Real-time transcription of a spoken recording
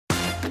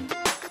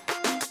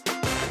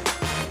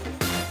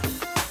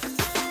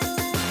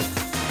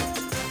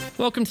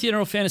Welcome to the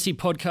NRL Fantasy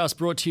Podcast,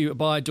 brought to you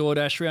by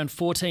DoorDash. Around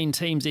 14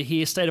 teams are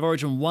here. State of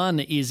Origin 1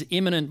 is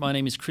imminent. My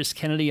name is Chris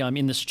Kennedy. I'm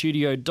in the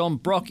studio. Dom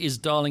Brock is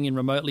dialing in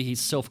remotely.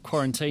 He's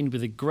self-quarantined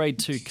with a grade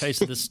 2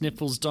 case of the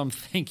sniffles. Dom,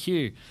 thank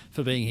you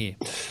for being here.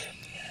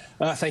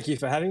 Thank you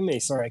for having me.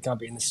 Sorry I can't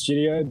be in the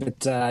studio,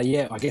 but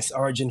I guess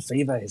Origin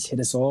fever has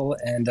hit us all,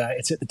 and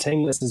it's hit the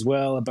team list as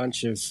well. A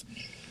bunch of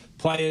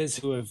players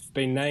who have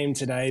been named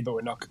today, but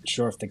we're not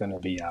sure if they're going to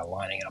be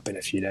lining up in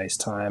a few days'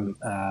 time.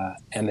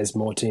 And there's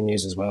more team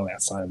news as well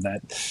outside of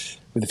that,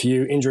 with a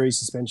few injuries,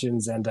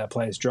 suspensions, and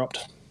players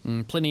dropped.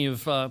 Plenty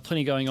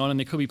going on, and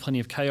there could be plenty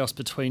of chaos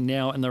between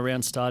now and the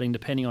round starting,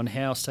 depending on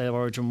how State of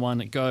Origin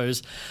 1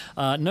 goes.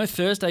 No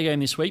Thursday game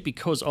this week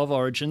because of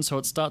Origin, so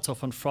it starts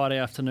off on Friday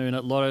afternoon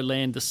at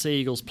Lottoland. The Sea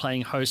Eagles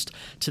playing host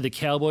to the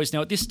Cowboys.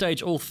 Now, at this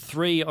stage, all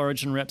three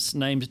Origin reps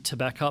named to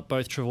back up,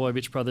 both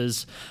Trbojevic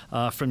brothers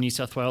from New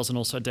South Wales and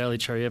also Daly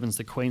Cherry Evans,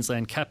 the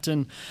Queensland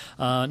captain.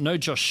 No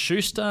Josh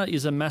Schuster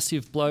is a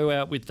massive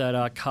blowout with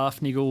that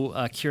calf niggle.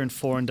 Kieran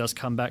Foran does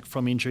come back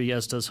from injury,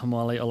 as does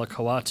Haumole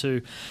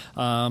Olakau'atu.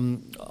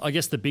 I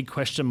guess the big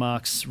question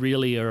marks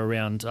really are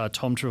around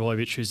Tom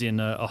Trbojevic, who's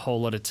in a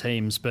whole lot of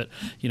teams, but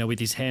with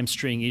his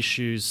hamstring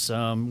issues,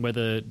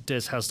 whether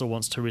Des Hasler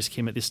wants to risk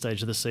him at this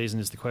stage of the season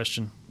is the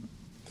question.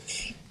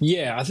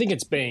 Yeah, I think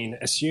it's been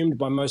assumed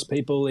by most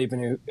people,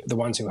 even the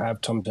ones who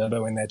have Tom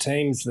Turbo in their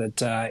teams,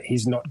 that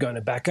he's not going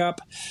to back up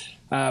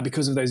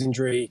because of those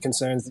injury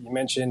concerns that you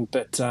mentioned.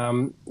 But,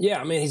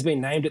 he's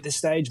been named at this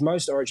stage.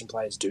 Most Origin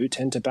players do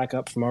tend to back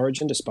up from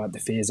Origin, despite the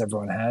fears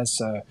everyone has.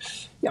 So,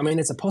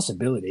 it's a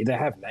possibility. They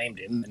have named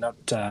him. They're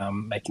not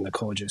making the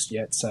call just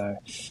yet. So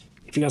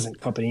if he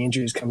doesn't cop any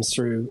injuries, comes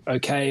through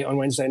okay on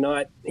Wednesday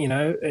night,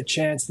 a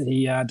chance that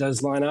he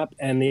does line up.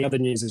 And the other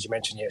news, as you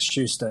mentioned,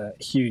 Schuster,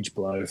 huge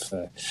blow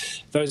for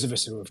those of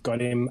us who have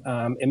got him.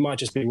 It might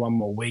just be one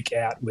more week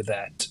out with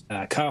that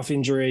calf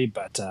injury,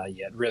 but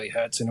it really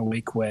hurts in a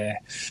week where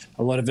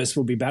a lot of us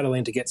will be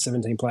battling to get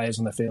 17 players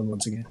on the field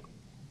once again.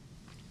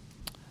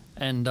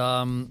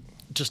 And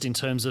just in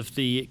terms of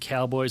the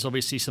Cowboys,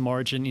 obviously some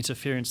Origin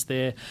interference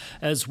there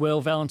as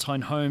well.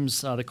 Valentine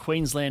Holmes, the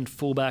Queensland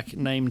fullback,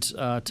 named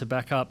to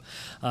back up.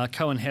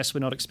 Cohen Hess,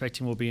 we're not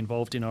expecting will be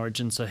involved in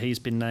Origin, so he's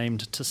been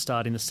named to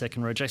start in the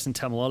second row. Jason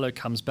Taumalolo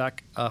comes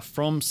back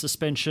from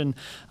suspension.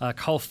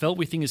 Cole Felt,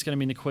 we think, is going to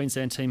be in the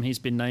Queensland team. He's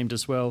been named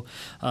as well.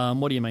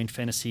 What are your main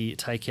fantasy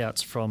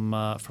takeouts from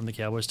the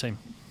Cowboys team?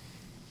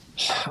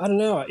 I don't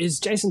know. Is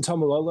Jason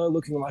Taumalolo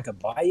looking like a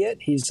buy yet?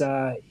 He's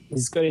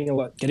getting a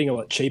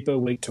lot cheaper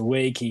week to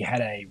week. He had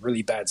a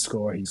really bad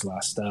score his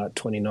last start,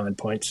 29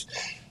 points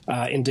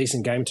in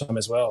decent game time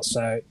as well.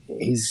 So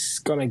he's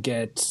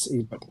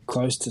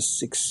close to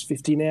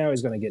 650 now.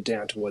 He's going to get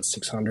down towards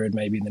 600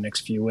 maybe in the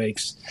next few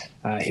weeks.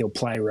 He'll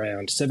play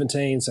around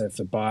 17. So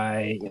for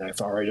buy,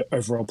 for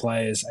overall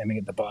players aiming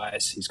at the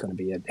buys, he's going to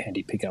be a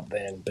handy pickup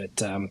then.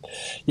 But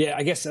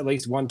I guess at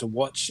least one to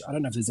watch. I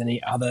don't know if there's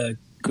any other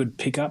good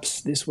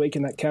pickups this week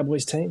in that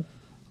Cowboys team,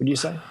 would you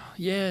say?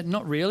 Yeah,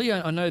 not really.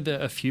 I know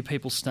that a few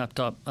people snapped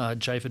up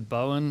Javid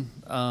Bowen,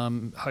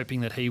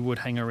 hoping that he would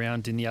hang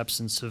around in the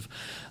absence of,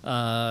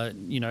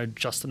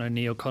 Justin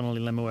O'Neill,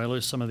 Connolly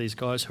Lemuelu, some of these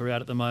guys who are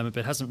out at the moment,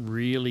 but hasn't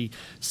really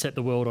set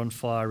the world on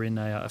fire in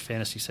a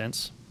fantasy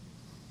sense.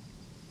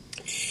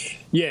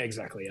 Yeah,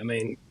 exactly.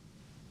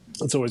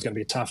 It's always going to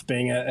be tough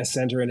being a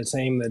centre in a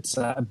team that's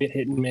a bit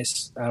hit and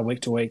miss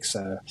week to week,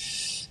 so...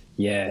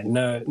 Yeah,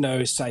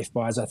 no safe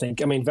buys, I think.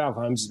 Val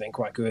Holmes has been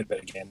quite good,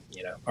 but again,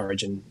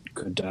 Origin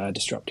could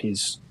disrupt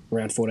his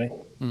round 14.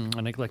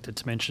 I neglected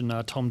to mention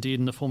Tom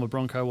Dearden, the former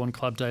Bronco, on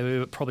club debut,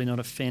 but probably not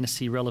a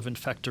fantasy relevant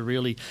factor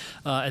really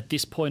at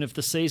this point of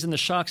the season. The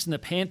Sharks and the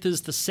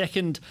Panthers, the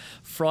second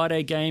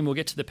Friday game. We'll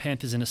get to the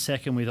Panthers in a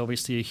second with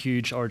obviously a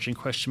huge Origin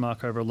question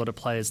mark over a lot of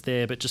players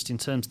there, but just in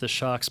terms of the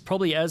Sharks,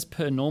 probably as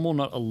per normal,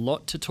 not a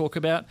lot to talk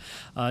about.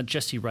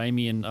 Jesse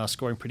Ramian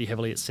scoring pretty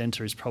heavily at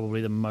centre is probably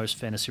the most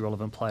fantasy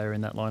relevant player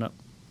in that lineup.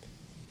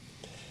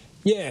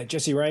 Yeah,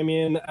 Jesse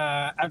Ramian,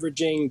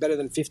 averaging better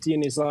than 50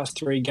 in his last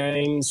 3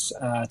 games.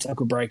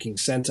 Tackle-breaking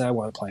centre,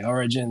 won't play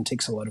Origin,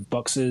 ticks a lot of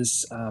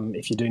boxes.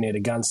 If you do need a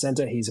gun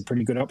centre, he's a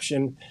pretty good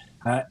option.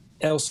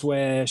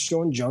 Elsewhere,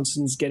 Sean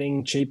Johnson's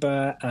getting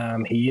cheaper.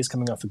 He is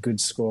coming off a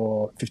good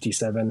score,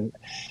 57.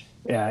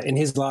 In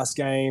his last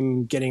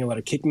game, getting a lot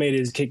of kick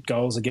meters, kicked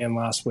goals again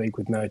last week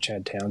with no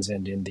Chad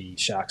Townsend in the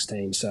Sharks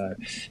team. So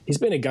he's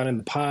been a gun in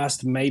the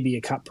past, maybe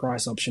a cut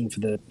price option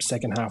for the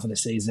second half of the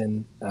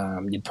season.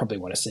 You'd probably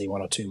want to see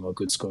 1 or 2 more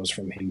good scores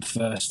from him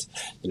first,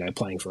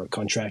 playing for a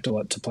contract, a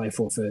lot to play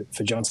for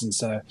Johnson.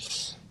 So,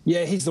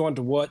 yeah, he's the one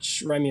to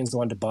watch. Ramian's the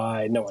one to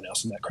buy. No one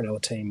else in that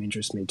Cronulla team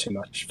interests me too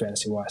much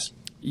fantasy-wise.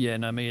 Yeah,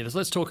 no, me either.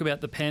 Let's talk about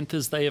the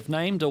Panthers. They have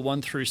named a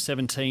 1 through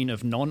 17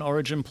 of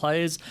non-Origin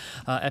players.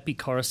 Api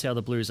Coruscant,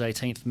 the Blues'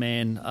 18th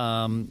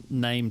man,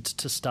 named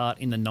to start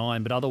in the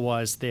 9, but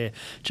otherwise their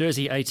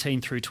jersey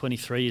 18 through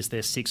 23 is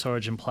their 6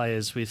 Origin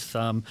players with,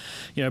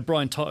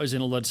 Brian Toto's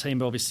in a lot of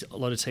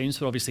teams,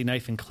 but obviously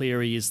Nathan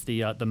Cleary is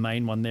the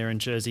main one there in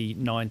jersey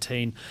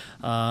 19.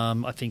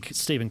 I think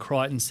Stephen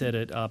Crichton said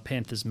at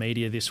Panthers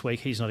Media this week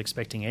he's not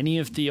expecting any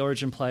of the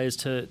Origin players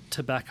to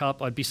back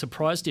up. I'd be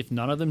surprised if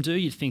none of them do.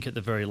 You'd think at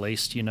the very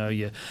least,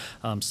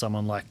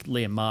 someone like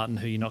Liam Martin,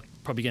 who you're not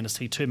probably going to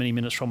see too many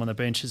minutes from on the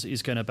bench,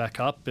 is going to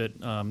back up, but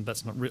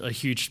that's not a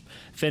huge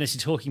fantasy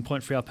talking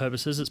point for our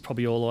purposes. It's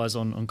probably all eyes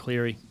on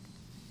Cleary.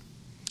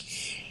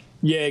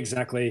 Yeah,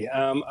 exactly.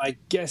 I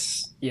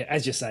guess,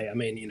 as you say,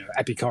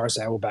 Api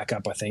Coruscant will back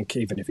up, I think,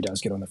 even if he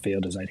does get on the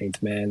field as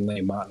 18th man.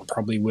 Liam Martin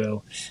probably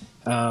will.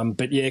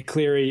 But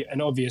Cleary,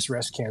 an obvious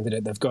rest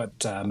candidate. They've got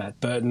Matt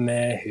Burton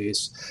there,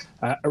 who's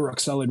a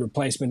rock-solid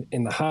replacement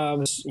in the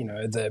halves.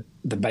 The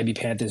Baby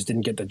Panthers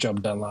didn't get the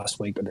job done last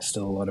week, but there's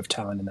still a lot of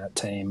talent in that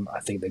team. I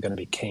think they're going to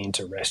be keen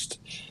to rest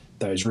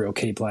those real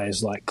key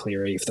players like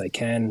Cleary if they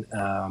can.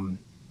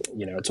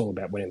 It's all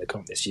about winning the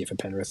comp this year for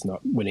Penrith,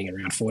 not winning in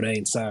round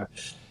 14. So,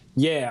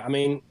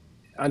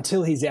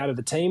 until he's out of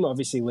the team,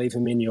 obviously leave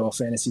him in your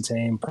fantasy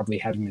team, probably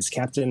have him as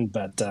captain,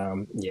 but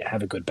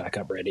have a good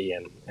backup ready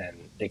and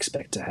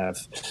expect to have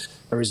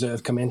a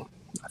reserve come in,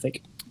 I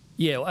think.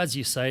 Yeah, well, as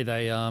you say,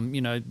 they,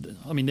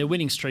 their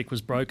winning streak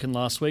was broken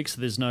last week,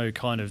 so there's no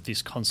kind of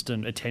this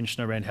constant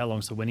attention around how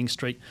long's the winning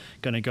streak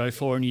going to go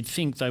for. And you'd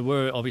think they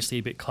were obviously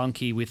a bit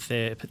clunky with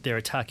their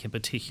attack in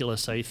particular,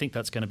 so you think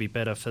that's going to be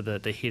better for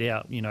the hit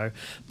out.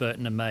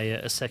 Burton and May,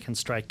 a second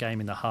straight game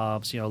in the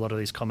halves. A lot of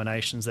these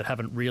combinations that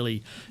haven't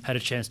really had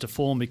a chance to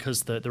form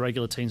because the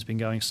regular team's been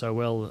going so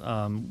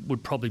well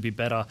would probably be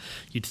better,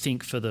 you'd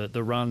think, for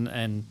the run.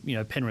 And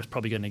Penrith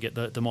probably going to get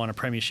the minor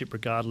premiership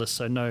regardless,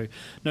 so no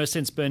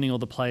sense burning all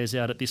the players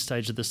out at this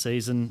stage of the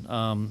season.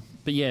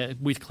 But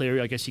with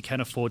Cleary, I guess you can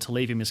afford to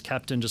leave him as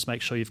captain. Just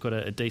make sure you've got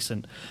a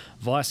decent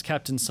vice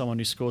captain, someone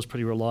who scores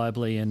pretty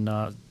reliably, and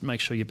make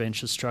sure your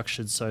bench is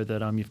structured so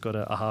that you've got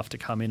a half to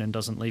come in and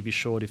doesn't leave you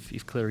short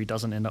if Cleary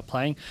doesn't end up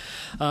playing.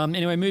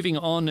 Anyway, moving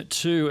on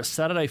to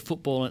Saturday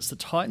football, and it's the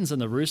Titans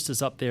and the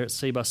Roosters up there at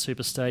Cbus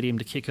Super Stadium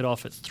to kick it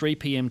off at 3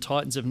 p.m.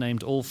 Titans have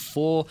named all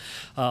 4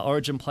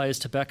 Origin players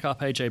to back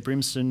up AJ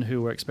Brimson,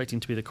 who we're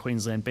expecting to be the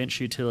Queensland bench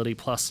utility,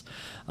 plus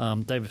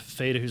David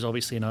Fifita, who's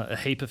obviously in a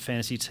heap of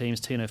fantasy teams,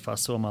 Tino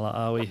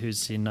Fa'asuamaleaui,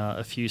 who's in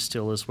a few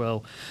still as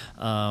well.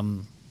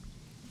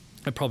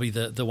 Probably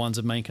the ones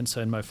of main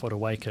concern, Mo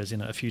Fotuaika's in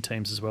a few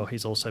teams as well.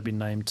 He's also been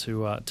named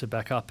to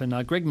back up.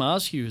 And Greg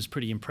Marzhew was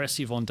pretty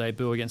impressive on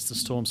debut against the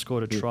Storm,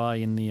 scored a try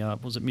in the,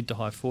 mid to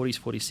high 40s,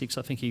 46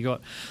 I think he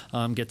got.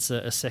 Gets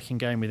a second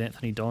game with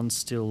Anthony Don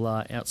still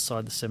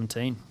outside the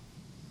 17.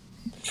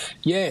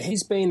 Yeah,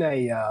 he's been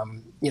a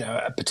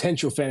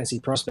potential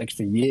fantasy prospect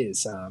for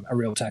years, a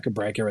real tackle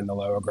breaker in the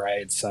lower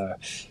grades. So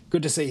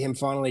good to see him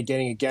finally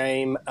getting a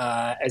game.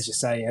 As you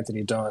say,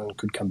 Anthony Don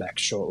could come back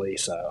shortly,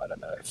 so I don't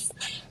know if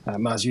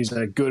Marzhew's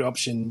a good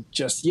option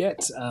just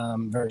yet.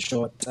 Very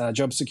short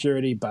job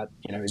security, but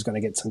he's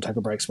going to get some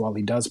tackle breaks while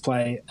he does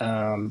play.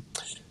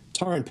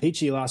 Tyrone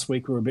Peachey last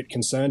week we were a bit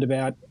concerned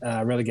about,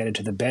 relegated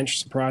to the bench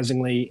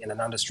surprisingly in an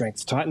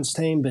understrength Titans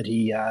team, but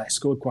he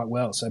scored quite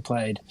well, so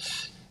played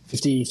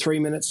 53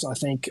 minutes, I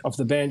think, off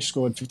the bench,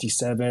 scored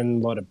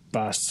 57, a lot of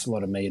busts, a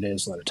lot of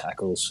meters, a lot of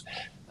tackles.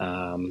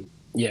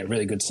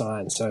 Really good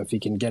sign. So if he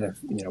can get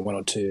one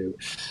or two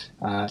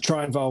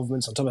try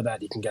involvements on top of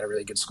that, he can get a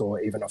really good score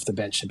even off the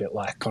bench, a bit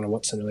like Connor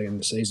Watson earlier in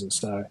the season.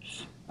 So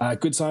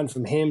good sign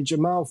from him.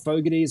 Jamal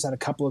Fogarty's had a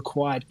couple of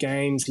quiet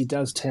games. He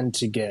does tend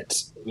to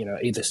get,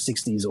 either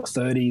 60s or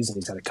 30s, and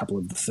he's had a couple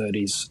of the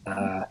 30s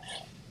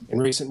in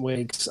recent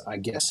weeks. I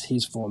guess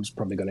his form's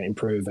probably going to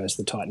improve as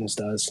the Titans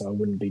does, so I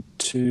wouldn't be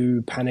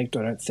too panicked,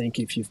 I don't think,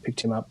 if you've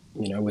picked him up,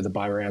 with the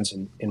bye rounds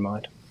in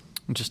mind.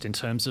 Just in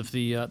terms of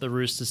the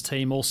Roosters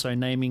team, also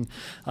naming,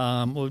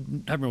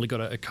 haven't really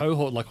got a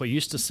cohort like we're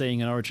used to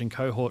seeing, an Origin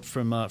cohort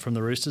from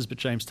the Roosters, but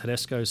James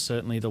Tedesco is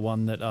certainly the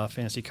one that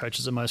fantasy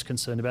coaches are most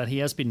concerned about. He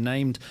has been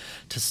named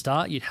to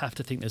start. You'd have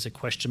to think there's a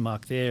question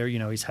mark there.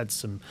 He's had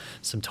some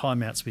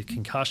timeouts with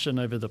concussion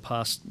over the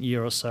past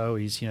year or so.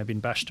 He's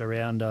been bashed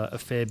around a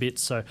fair bit.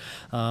 So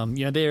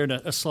they're in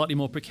a slightly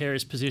more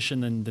precarious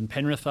position than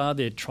Penrith are.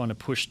 They're trying to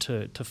push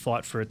to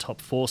fight for a top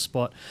 4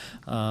 spot.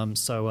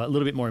 So a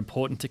little bit more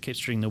important to keep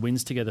string the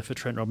wins together for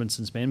Trent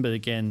Robinson's men. But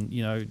again,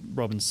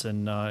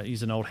 Robinson,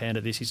 he's an old hand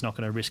at this. He's not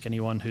going to risk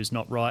anyone who's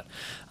not right.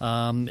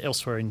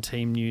 Elsewhere in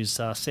team news,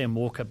 Sam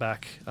Walker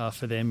back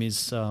for them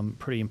is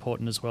pretty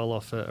important as well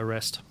off a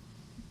rest.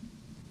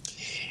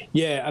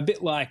 Yeah, a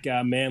bit like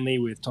Manly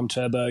with Tom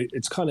Turbo.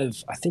 It's kind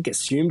of, I think,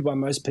 assumed by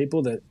most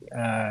people that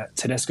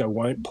Tedesco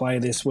won't play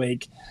this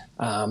week.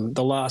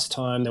 The last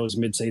time there was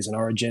mid-season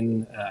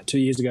origin 2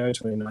 years ago,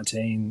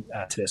 2019,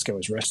 Tedesco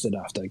was rested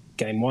after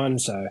game one.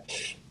 So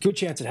good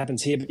chance it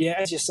happens here. But yeah,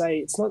 as you say,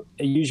 it's not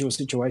a usual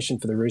situation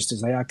for the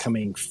Roosters. They are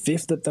coming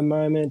fifth at the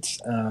moment.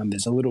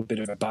 There's a little bit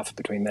of a buffer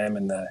between them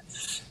and the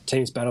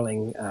teams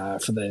battling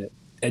for the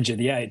edge of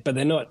the eight, but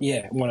they're not,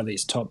 one of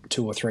these top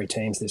 2 or 3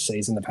 teams this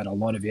season. They've had a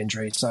lot of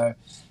injury, so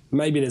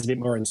maybe there's a bit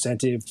more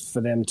incentive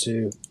for them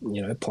to,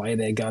 play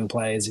their gun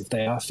players if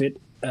they are fit.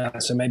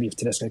 So maybe if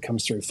Tedesco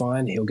comes through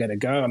fine, he'll get a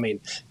go. I mean,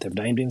 they've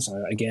named him,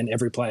 so again,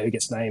 every player who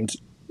gets named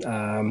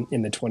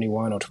in the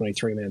 21 or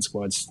 23-man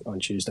squads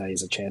on Tuesday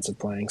is a chance of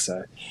playing,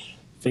 so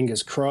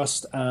fingers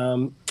crossed.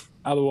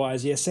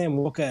 Otherwise, Sam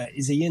Walker,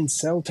 is he in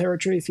sell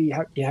territory if you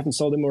haven't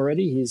sold him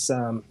already? His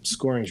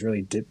scoring's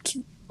really dipped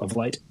of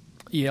late.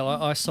 Yeah,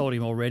 I sold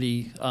him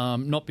already,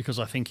 not because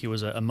I think he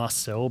was a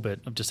must-sell, but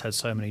I've just had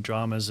so many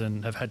dramas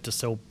and have had to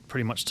sell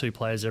pretty much 2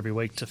 players every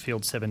week to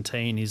field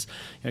 17. He's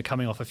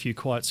coming off a few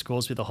quiet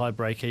scores with a high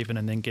break-even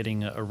and then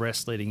getting a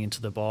rest leading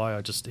into the bye.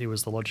 He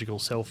was the logical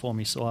sell for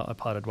me, so I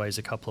parted ways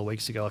a couple of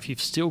weeks ago. If you've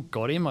still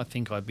got him, I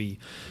think I'd be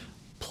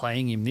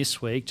playing him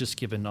this week, just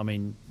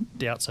given,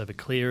 doubts over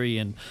Cleary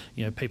and,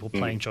 people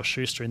playing Josh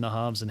Schuster in the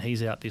halves, and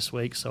he's out this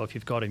week. So if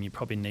you've got him, you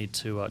probably need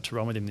to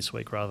run with him this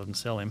week rather than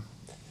sell him.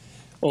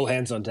 All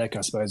hands on deck,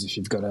 I suppose, if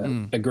you've got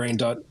a green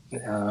dot.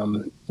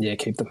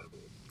 Keep them.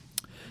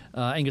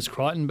 Angus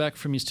Crichton, back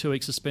from his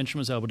 2-week suspension,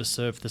 was able to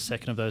serve the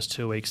second of those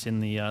 2 weeks in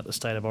the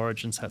State of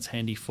Origin, so that's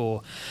handy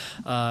for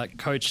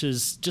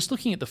coaches. Just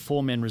looking at the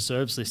 4-man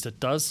reserves list, it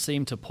does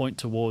seem to point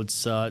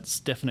towards it's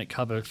definite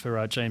cover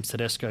for James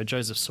Tedesco.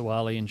 Joseph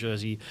Suaalii in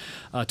jersey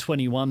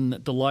 21,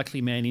 the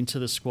likely man into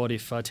the squad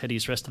if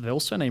Teddy's rested. They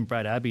also named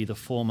Brad Abbey, the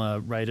former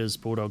Raiders,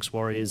 Bulldogs,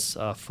 Warriors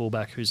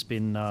fullback, who's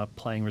been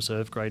playing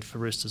reserve grade for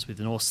Roosters with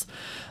the North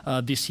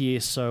this year,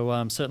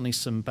 so certainly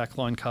some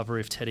backline cover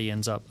if Teddy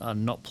ends up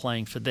not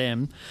playing for them.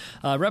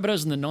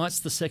 Rabbitohs and the Knights,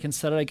 the second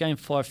Saturday game,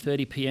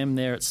 5:30pm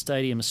there at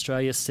Stadium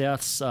Australia.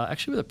 Souths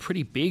actually with a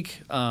pretty big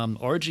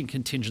Origin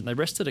contingent. They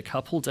rested a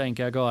couple, Dane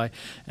Gagai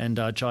and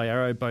Jai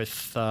Arrow,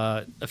 both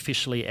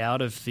officially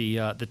out of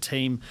the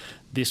team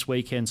this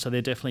weekend, so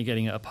they're definitely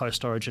getting a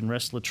post-Origin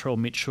rest. Latrell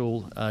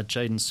Mitchell,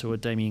 Jaden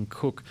Seward, Damien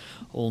Cook,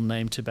 all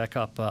named to back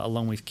up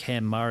along with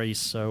Cam Murray,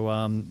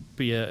 so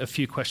be a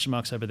few question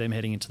marks over them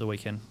heading into the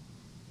weekend.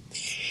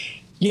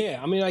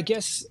 Yeah, I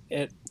guess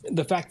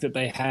the fact that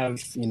they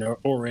have,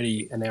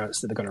 already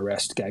announced that they're going to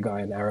rest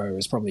Gagai and Arrow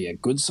is probably a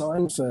good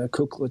sign for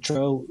Cook,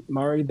 Latrell,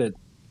 Murray, that,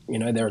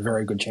 they're a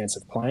very good chance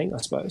of playing, I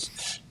suppose.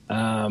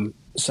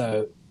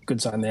 So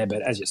good sign there.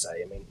 But as you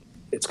say,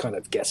 it's kind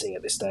of guessing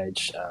at this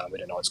stage. We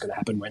don't know what's going to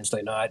happen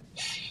Wednesday night,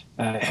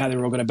 how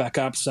they're all going to back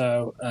up.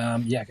 So, I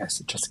guess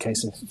it's just a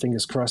case of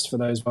fingers crossed for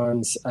those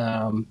ones.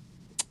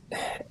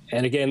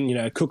 And again,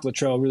 Cook,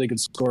 Latrell, really good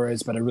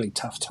scorers, but a really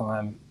tough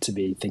time to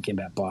be thinking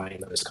about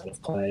buying those kind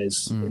of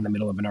players in the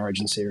middle of an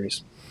Origin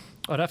series.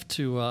 I'd have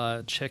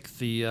to check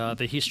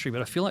the history,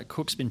 but I feel like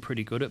Cook's been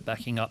pretty good at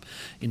backing up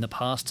in the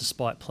past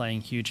despite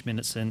playing huge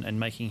minutes and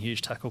making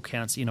huge tackle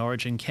counts in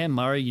Origin. Cam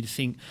Murray, you'd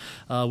think,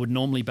 would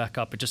normally back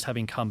up, but just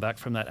having come back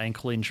from that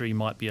ankle injury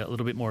might be a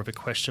little bit more of a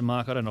question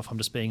mark. I don't know if I'm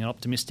just being an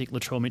optimistic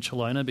Latrell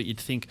Mitchell owner, but you'd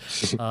think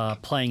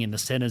playing in the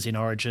centres in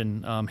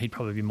Origin, he'd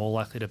probably be more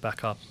likely to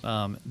back up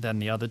than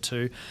the other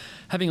two.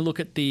 Having a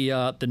look at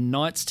the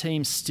Knights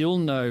team, still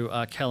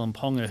no Callum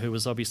Ponga, who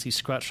was obviously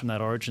scratched from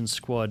that Origin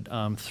squad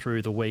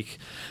through the week.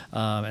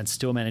 And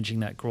still managing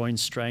that groin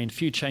strain. A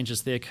few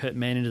changes there. Kurt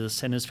Mann into the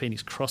centres.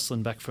 Phoenix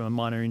Crossland back from a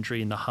minor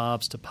injury in the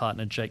halves to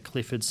partner Jake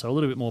Clifford. So a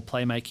little bit more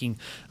playmaking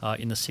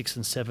in the 6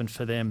 and 7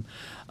 for them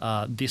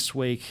this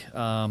week.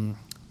 Jaden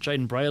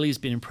Brayley's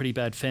been in pretty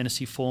bad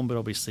fantasy form, but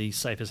obviously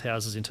safe as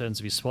houses in terms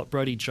of his spot.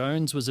 Brodie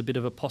Jones was a bit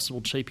of a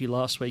possible cheapie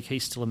last week.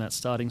 He's still in that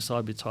starting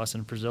side with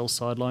Tyson Frizzell's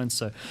sideline.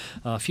 So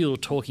a few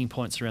little talking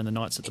points around the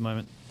Knights at the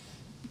moment.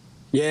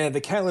 Yeah,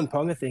 the Kalen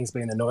Ponga thing's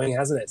been annoying,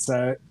 hasn't it?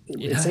 So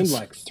it seemed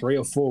like 3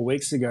 or 4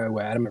 weeks ago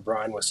where Adam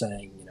O'Brien was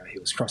saying, he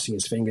was crossing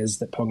his fingers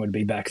that Ponga would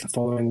be back the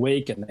following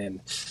week, and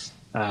then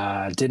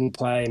didn't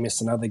play,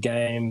 missed another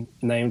game,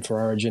 named for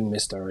Origin,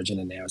 missed Origin,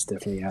 and now it's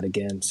definitely out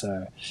again.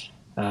 So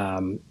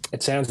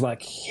it sounds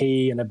like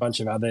he and a bunch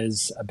of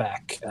others are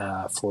back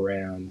for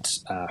round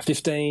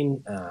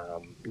 15.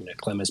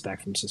 Clemmer's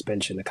back from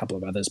suspension, a couple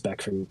of others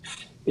back from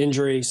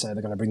injury, so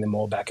they're going to bring them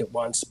all back at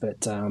once.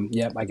 But,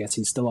 I guess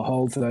he's still a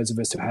hold for those of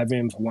us who have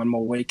him for one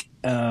more week.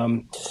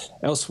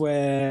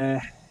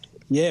 Elsewhere,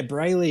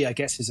 Brayley, I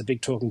guess, is a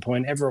big talking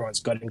point. Everyone's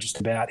got him just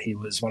about. He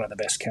was one of the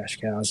best cash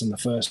cows in the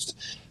first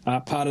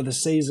part of the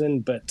season,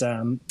 but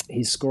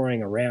he's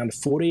scoring around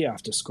 40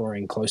 after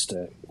scoring close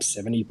to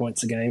 70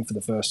 points a game for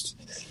the first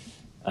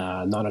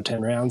 9 or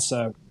 10 rounds.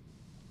 So,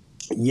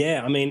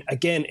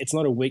 again, it's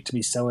not a week to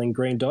be selling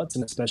green dots,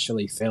 and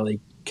especially fairly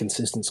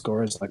consistent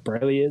scorers like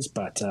Brayley is,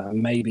 but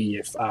maybe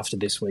if after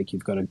this week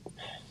you've got to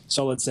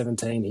solid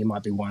 17, he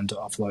might be one to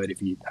offload if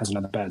he has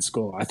another bad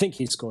score. I think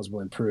his scores will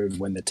improve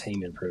when the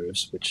team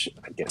improves, which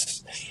I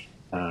guess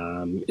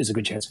is a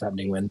good chance of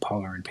happening when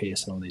Ponga and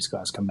Pearce and all these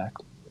guys come back.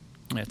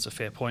 That's a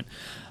fair point.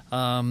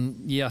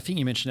 I think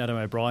you mentioned Adam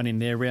O'Brien in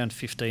there. Round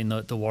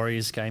 15, the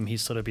Warriors game,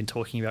 he's sort of been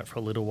talking about for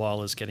a little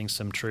while as getting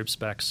some troops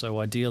back.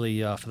 So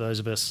ideally, for those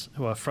of us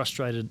who are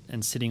frustrated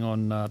and sitting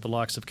on the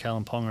likes of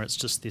Callum Ponga, it's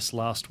just this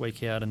last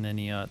week out and then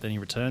he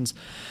returns.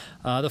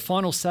 The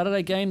final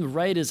Saturday game, the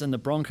Raiders and the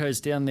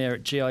Broncos down there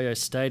at GIO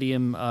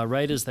Stadium.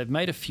 Raiders, they've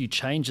made a few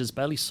changes.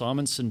 Bailey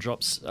Simonson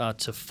drops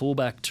to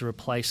fullback to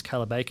replace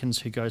Caleb Akins,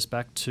 who goes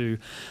back to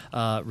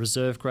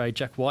reserve grade.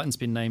 Jack Whiten's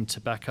been named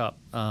to back up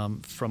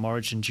from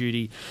Origin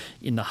duty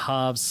in the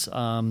halves.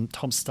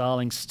 Tom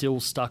Starling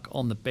still stuck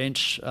on the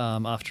bench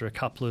after a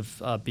couple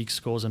of big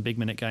scores and big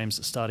minute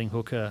games. Starting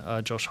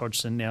hooker Josh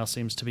Hodgson now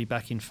seems to be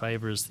back in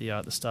favour as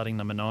the starting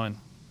number 9.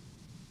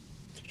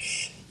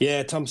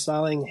 Yeah, Tom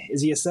Starling,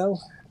 is he a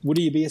sell? Would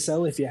he be a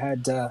sell if you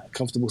had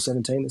comfortable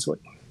 17 this week?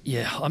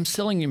 Yeah, I'm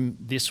selling him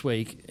this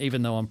week,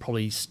 even though I'm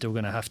probably still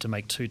going to have to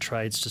make 2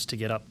 trades just to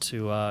get up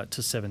to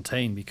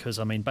 17 because,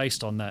 I mean,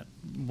 based on that,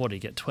 what did he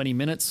get, 20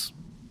 minutes?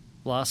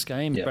 Last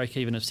game, break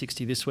even of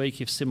 60 this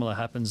week. If similar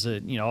happens, I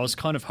was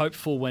kind of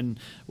hopeful when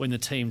the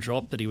team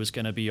dropped that he was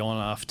going to be on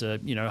after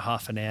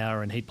half an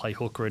hour and he'd play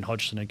hooker and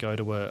Hodgson would go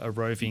to a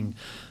roving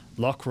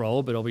lock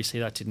roll, but obviously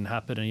that didn't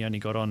happen and he only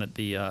got on at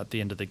the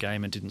end of the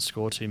game and didn't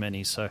score too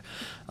many. So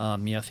I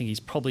think he's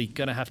probably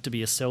going to have to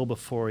be a sell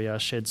before he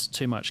sheds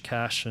too much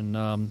cash.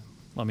 And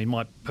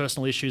my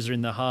personal issues are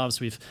in the halves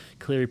with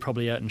Cleary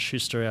probably out and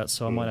Schuster out,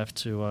 so I might have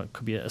to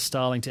could be a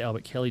Starling to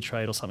Albert Kelly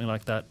trade or something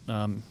like that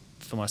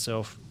for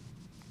myself.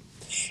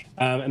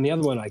 And the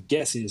other one, I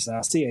guess, is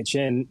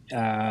CHN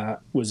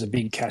was a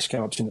big cash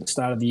cow option at the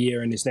start of the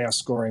year and is now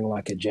scoring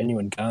like a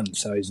genuine gun.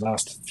 So his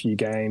last few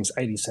games,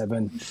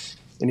 87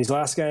 in his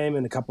last game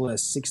and a couple of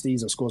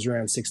 60s or scores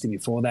around 60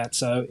 before that.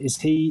 So is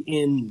he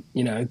in,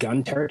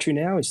 gun territory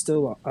now? He's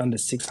still under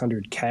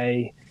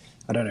 600K.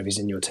 I don't know if he's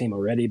in your team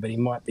already, but he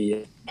might be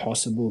a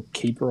possible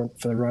keeper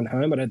for the run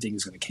home. I don't think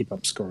he's going to keep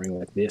up scoring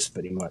like this,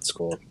 but he might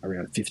score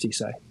around 50,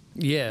 say.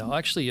 Yeah,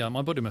 actually, I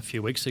bought him a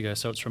few weeks ago,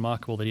 so it's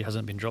remarkable that he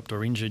hasn't been dropped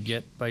or injured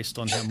yet based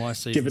on how my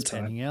season's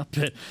panning out.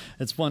 But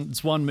it's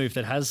one move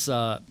that has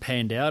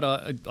panned out.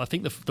 I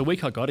think the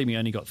week I got him, he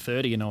only got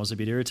 30 and I was a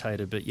bit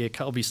irritated. But yeah,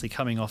 obviously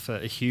coming off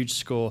a huge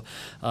score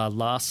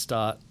last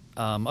start,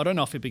 I don't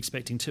know if he'd be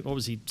expecting what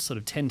was he, sort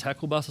of 10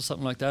 tackle busts or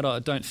something like that. I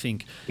don't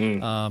think,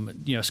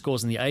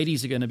 scores in the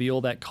 80s are going to be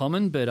all that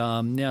common. But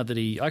now that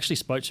I actually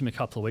spoke to him a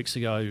couple of weeks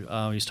ago,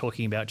 he was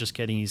talking about just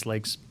getting his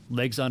legs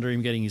under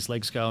him, getting his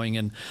legs going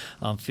and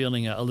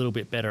feeling a little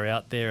bit better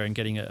out there and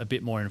getting a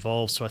bit more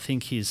involved. So I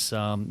think he's,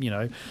 a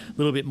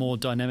little bit more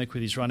dynamic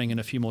with his running and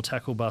a few more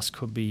tackle busts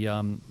could be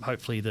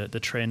hopefully the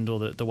trend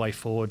or the way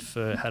forward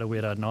for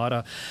Hadawira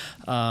Naira.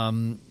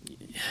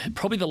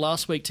 Probably the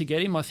last week to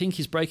get him. I think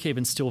his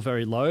break-even's still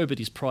very low, but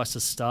his price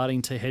is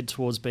starting to head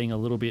towards being a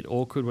little bit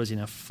awkward. Was in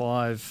a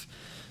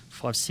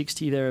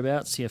 560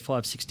 thereabouts,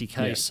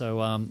 560K. Yeah.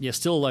 So,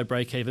 still a low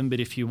break-even,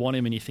 but if you want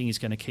him and you think he's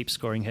going to keep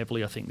scoring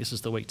heavily, I think this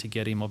is the week to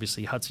get him.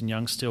 Obviously, Hudson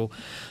Young still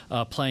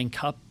playing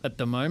cup at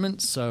the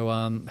moment, so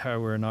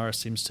Hadawira Naira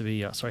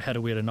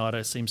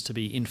seems to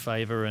be in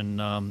favour, and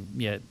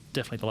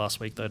definitely the last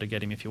week though to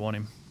get him if you want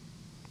him.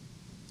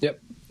 Yep,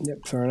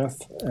 fair enough.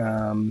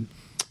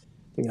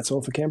 I think that's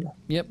all for Canberra.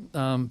 Yep.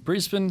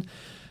 Brisbane.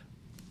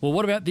 Well,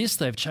 what about this?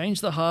 They've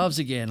changed the halves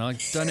again. I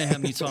don't know how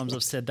many times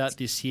I've said that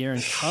this year.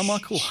 And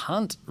Carmichael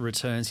Hunt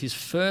returns, his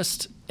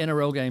first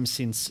NRL game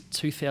since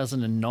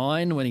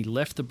 2009 when he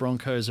left the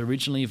Broncos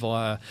originally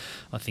via,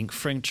 I think,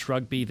 French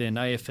rugby, then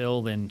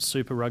AFL, then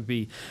Super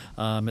Rugby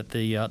at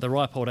the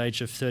ripe old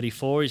age of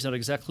 34. He's not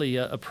exactly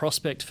a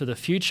prospect for the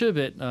future,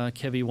 but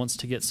Kevy wants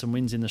to get some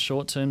wins in the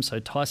short term. So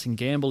Tyson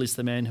Gamble is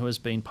the man who has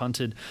been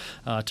punted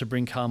to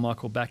bring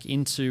Carmichael back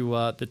into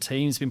the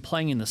team. He's been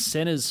playing in the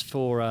centres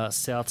for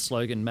South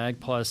Slogan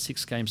Magpies,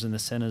 6 games in the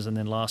centres, and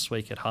then last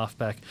week at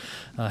halfback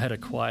had a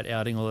quiet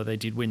outing, although they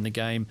did win the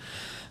game.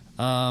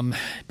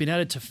 Been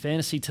added to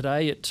fantasy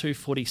today at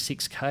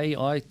 246K.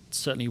 I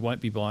certainly won't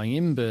be buying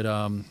him, but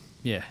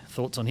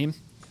thoughts on him?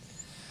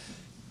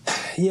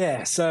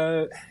 Yeah,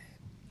 so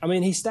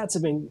his stats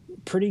have been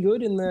pretty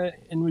good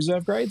in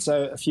reserve grade.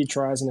 So a few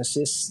tries and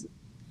assists.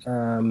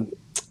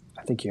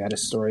 I think you had a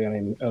story on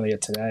him earlier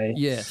today.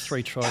 Yeah,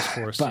 3 tries,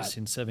 4 assists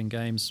in 7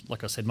 games.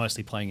 Like I said,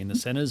 mostly playing in the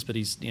centres, but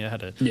he's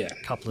had a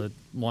couple of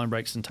line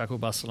breaks and tackle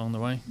busts along the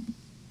way.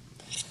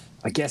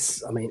 I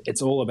guess,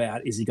 it's all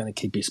about, is he going to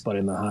keep his spot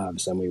in the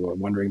halves? And we were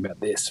wondering about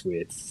this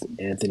with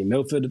Anthony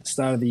Milford at the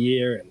start of the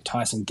year, and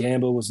Tyson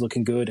Gamble was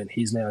looking good, and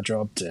he's now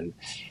dropped, and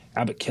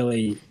Albert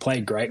Kelly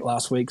played great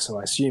last week, so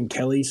I assume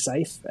Kelly's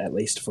safe, at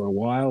least for a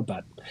while,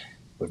 but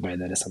we've made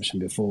that assumption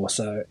before.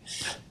 So,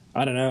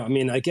 I don't know.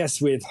 I guess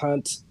with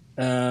Hunt,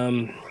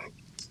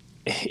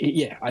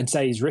 I'd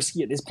say he's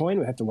risky at this point.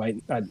 We have to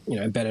wait,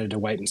 better to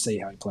wait and see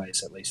how he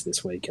plays at least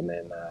this week and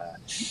then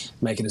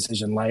make a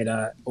decision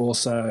later.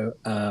 Also,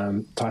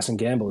 Tyson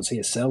Gamble, is he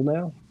a sell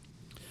now?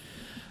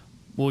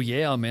 Well,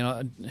 yeah, I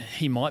mean,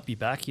 he might be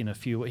back in a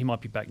few. He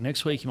might be back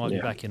next week. He might be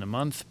back in a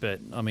month. But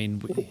I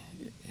mean,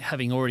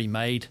 having already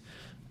made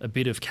a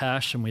bit of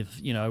cash, and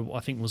with, I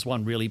think it was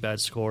one really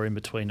bad score in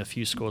between a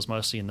few scores,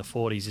 mostly in the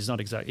 40s. He's not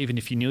exactly, even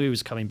if you knew he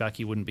was coming back,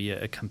 he wouldn't be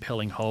a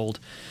compelling hold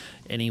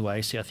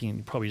anyway. So I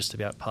think probably just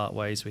about part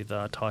ways with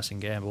Tyson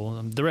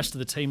Gamble. The rest of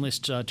the team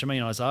list,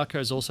 Jermaine Isako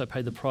has also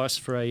paid the price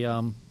for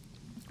a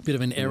bit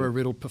of an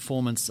error-riddled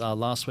performance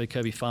last week.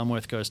 Kirby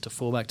Farnworth goes to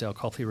fullback. Dale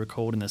Copley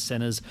recalled in the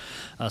centres.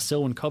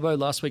 Selwyn Cobbo,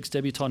 last week's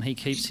debutant, he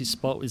keeps his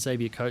spot with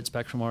Xavier Coates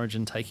back from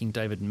Origin, taking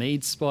David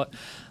Mead's spot.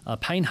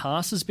 Payne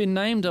Haas has been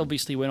named.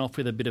 Obviously went off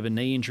with a bit of a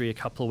knee injury a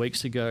couple of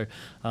weeks ago.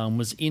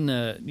 Was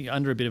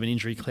under a bit of an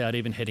injury cloud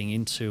even heading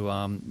into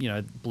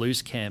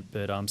Blues camp,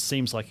 but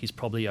seems like he's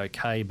probably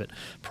okay. But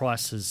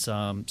Price has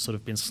sort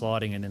of been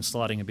sliding and then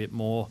sliding a bit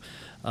more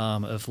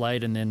of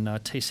late. And then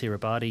TC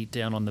Rabadi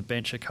down on the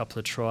bench, a couple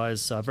of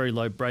tries. Very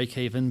low break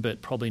even,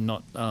 but probably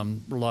not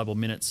reliable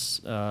minutes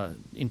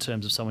in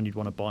terms of someone you'd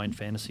want to buy in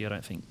fantasy, I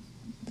don't think.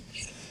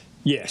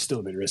 Yeah,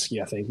 still a bit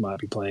risky, I think. Might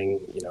be playing,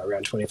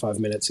 around 25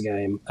 minutes a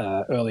game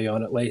early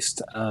on at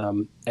least.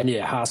 And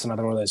yeah, Haas,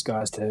 another one of those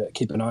guys to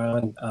keep an eye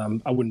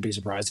on. I wouldn't be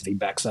surprised if he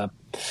backs up.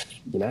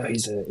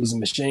 He's a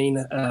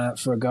machine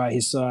for a guy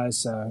his size.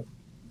 So,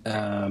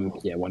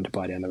 one to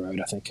buy down the road,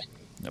 I think.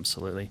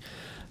 Absolutely.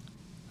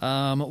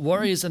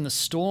 Warriors and the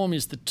Storm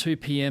is the 2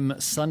 p.m.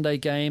 Sunday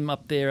game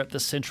up there at the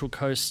Central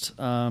Coast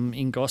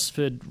in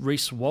Gosford.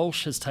 Reece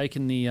Walsh has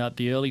taken the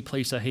early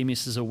plea, so he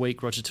misses a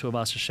week. Roger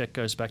Tuivasa-Sheck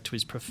goes back to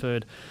his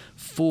preferred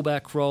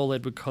fullback role.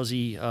 Edward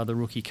Cozzy, the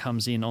rookie,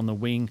 comes in on the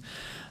wing.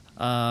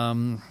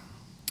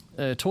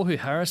 Tohu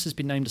Harris has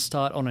been named to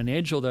start on an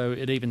edge, although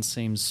it even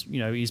seems,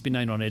 he's been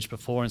named on edge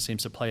before and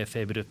seems to play a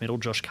fair bit of middle.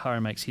 Josh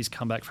Curran makes his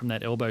comeback from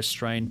that elbow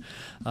strain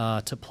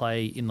to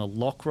play in the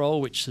lock role,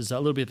 which is a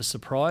little bit of a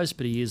surprise,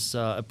 but he is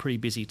a pretty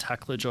busy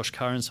tackler, Josh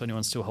Curran, so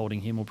anyone still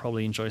holding him will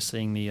probably enjoy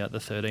seeing the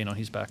 13 on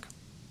his back.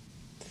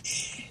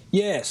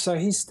 Yeah, so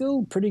he's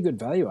still pretty good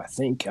value, I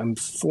think.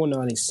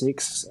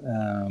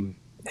 $4.96.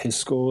 He's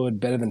scored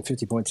better than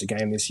 50 points a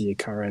game this year,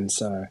 Curran.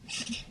 So,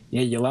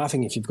 yeah, you're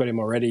laughing if you've got him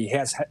already.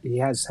 He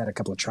has had a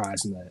couple of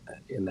tries in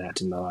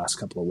the last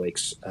couple of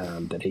weeks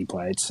that he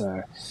played.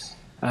 So,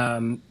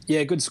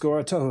 good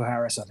scorer. Tohu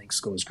Harris, I think,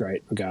 scores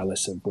great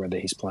regardless of whether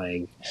he's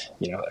playing,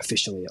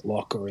 officially at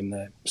lock or in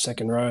the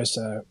second row.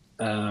 So,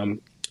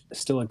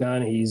 still a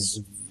gun. He's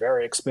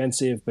very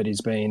expensive, but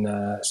he's been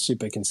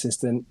super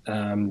consistent.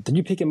 Did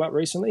you pick him up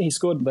recently? He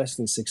scored less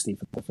than 60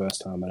 for the first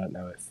time. I don't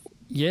know if...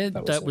 Yeah,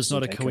 that was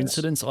not a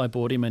coincidence. I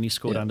bought him and he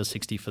scored under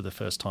 60 for the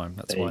first time.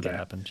 That's why that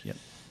happened. Yep.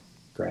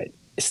 Great.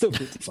 It's still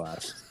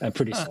 55. A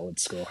pretty solid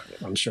score.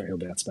 I'm sure he'll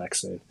bounce back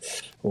soon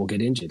or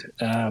get injured.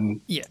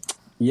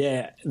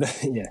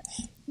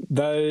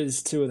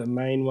 Those two are the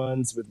main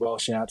ones, with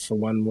Welsh out for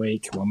 1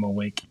 more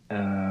week.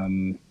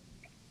 Jazz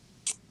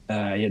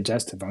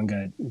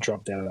Tavanga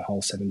dropped out of the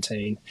whole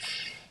 17.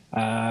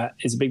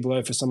 It's a big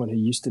blow for someone who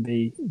used to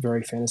be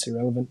very fantasy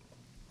relevant.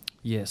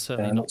 Yeah,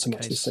 certainly not so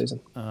much this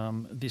season.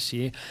 This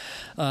year.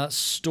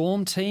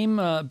 Storm team,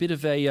 a bit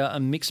of a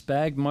mixed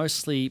bag,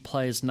 mostly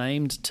players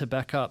named to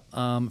back up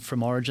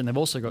from Origin. They've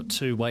also got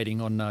two waiting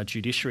on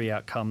judiciary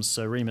outcomes.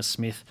 So Remus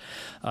Smith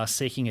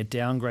seeking a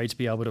downgrade to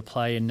be able to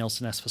play, and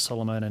Nelson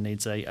Asfa-Solomona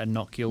needs a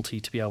not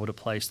guilty to be able to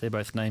play. So they're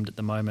both named at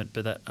the moment,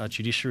 but that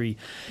judiciary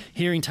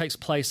hearing takes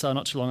place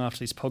not too long after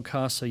this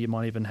podcast, so you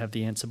might even have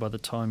the answer by the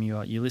time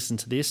you listen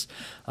to this.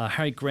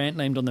 Harry Grant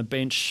named on the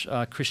bench,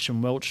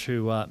 Christian Welch,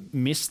 who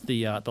missed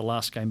the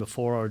last game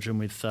before Origin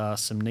with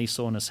some knee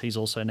soreness. He's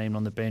also named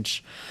on the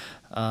bench.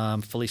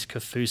 Felice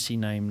Kafusi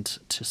named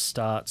to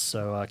start.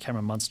 So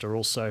Cameron Munster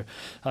also,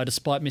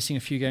 despite missing a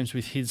few games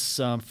with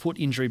his foot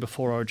injury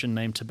before Origin,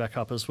 named to back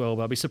up as well.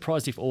 But I'd be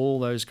surprised if all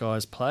those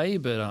guys play,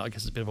 but I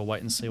guess it's a bit of a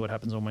wait and see what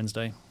happens on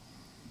Wednesday.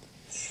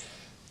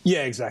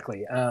 Yeah,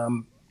 exactly.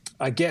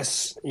 I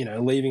guess,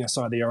 leaving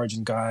aside the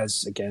Origin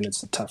guys, again,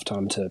 it's a tough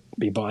time to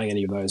be buying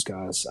any of those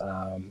guys.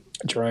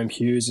 Jerome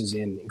Hughes is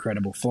in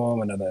incredible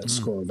form, another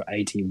score of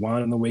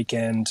 81 on the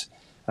weekend.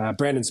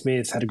 Brandon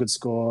Smith had a good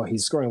score.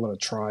 He's scoring a lot of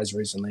tries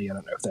recently. I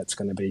don't know if that's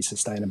going to be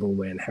sustainable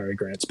when Harry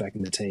Grant's back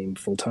in the team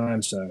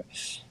full-time, so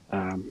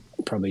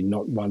probably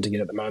not one to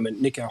get at the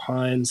moment. Nico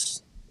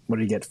Hines, what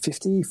did he get,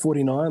 50,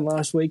 49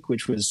 last week,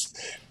 which was...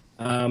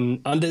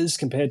 unders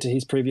compared to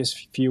his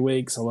previous few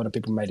weeks. A lot of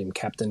people made him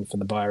captain for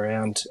the bye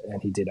round,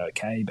 and he did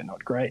okay, but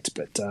not great.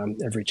 But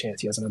every chance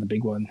he has another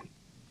big one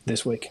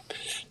this week.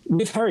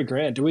 With Harry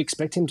Grant, do we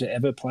expect him to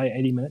ever play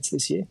 80 minutes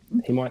this year?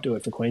 He might do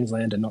it for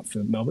Queensland and not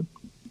for Melbourne.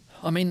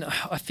 I mean,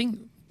 I think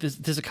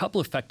there's a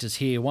couple of factors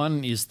here.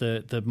 One is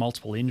the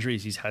multiple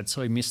injuries he's had.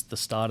 So he missed the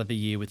start of the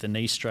year with the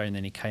knee strain, and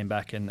then he came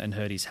back and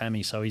hurt his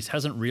hammy. So he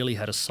hasn't really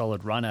had a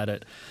solid run at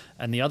it.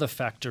 And the other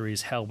factor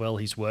is how well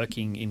he's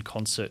working in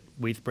concert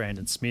with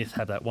Brandon Smith,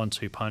 have that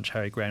 1-2 punch,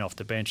 Harry Grant off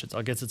the bench.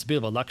 I guess it's a bit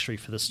of a luxury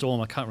for the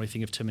Storm. I can't really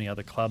think of too many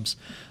other clubs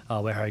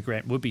where Harry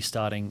Grant would be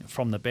starting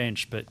from the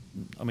bench. But,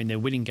 I mean, they're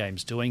winning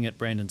games doing it.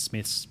 Brandon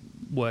Smith's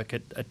work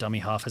at dummy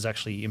half has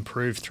actually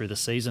improved through the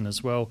season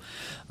as well.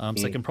 So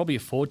they can probably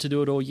afford to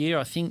do it all year.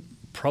 I think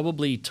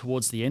probably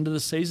towards the end of the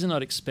season.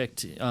 I'd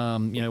expect,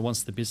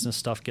 once the business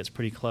stuff gets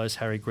pretty close,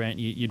 Harry Grant,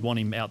 you'd want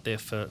him out there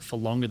for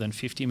longer than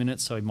 50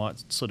 minutes, so he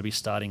might sort of be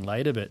starting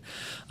later. But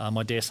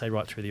I dare say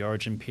right through the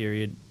Origin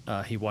period,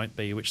 he won't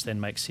be, which then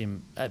makes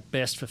him, at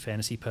best for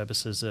fantasy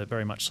purposes,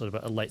 very much sort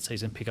of a late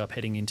season pickup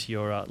heading into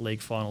your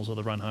league finals or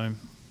the run home.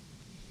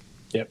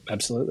 Yep,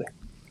 absolutely.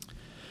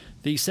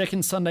 The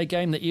second Sunday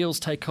game, the Eels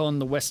take on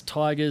the West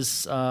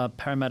Tigers.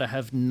 Parramatta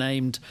have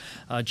named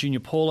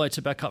Junior Paulo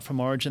to back up from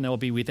Origin. They will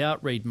be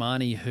without Reid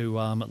Marnie, who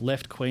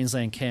left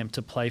Queensland camp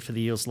to play for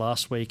the Eels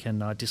last week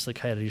and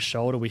dislocated his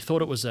shoulder. We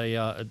thought it was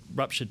a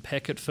ruptured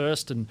pec at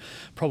first and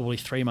probably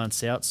 3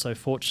 months out. So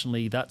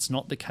fortunately, that's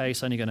not the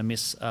case. Only going to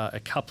miss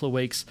a couple of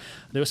weeks.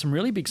 There were some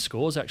really big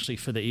scores actually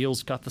for the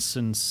Eels.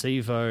 Gutherson,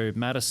 Sevo,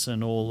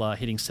 Madison all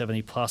hitting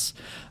 70 plus.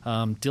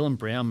 Dylan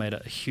Brown made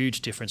a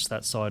huge difference to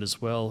that side as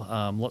well.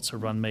 Lots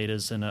of run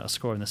meters and a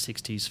score in the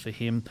 60s for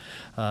him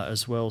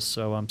as well.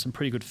 So some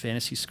pretty good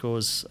fantasy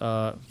scores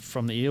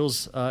from the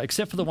Eels,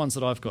 except for the ones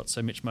that I've got.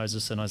 So Mitch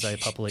Moses and Isaiah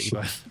Papali'i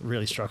both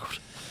really struggled.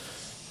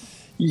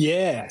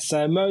 Yeah,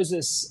 so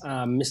Moses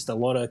missed a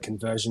lot of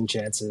conversion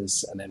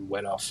chances and then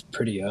went off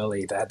pretty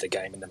early. They had the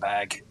game in the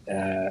bag,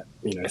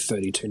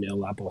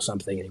 32-0 up or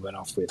something, and he went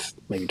off with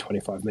maybe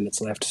 25 minutes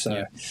left.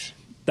 So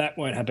that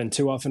won't happen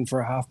too often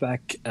for a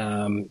halfback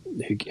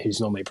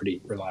who's normally a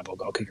pretty reliable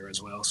goal kicker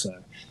as well. So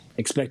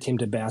expect him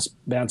to bounce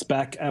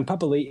back.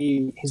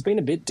 Papali'i, he's been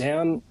a bit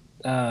down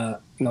in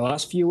the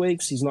last few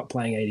weeks. He's not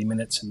playing 80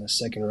 minutes in the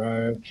second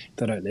row.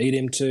 They don't need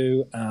him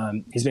to.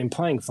 He's been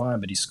playing fine,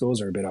 but his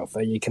scores are a bit off.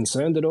 Are you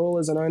concerned at all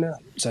as an owner?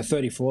 So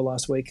 34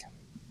 last week,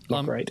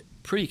 not great.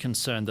 Pretty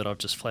concerned that I've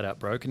just flat out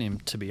broken him,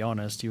 to be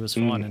honest. He was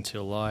fine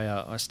until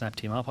I snapped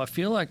him up. I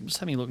feel like, just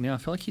having a look now, I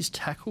feel like his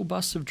tackle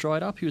busts have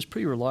dried up. He was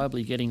pretty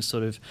reliably getting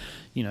sort of,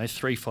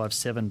 3, 5,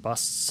 7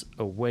 busts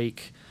a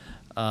week.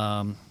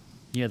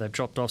 They've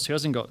dropped off. So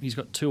he's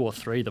got 2 or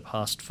 3 the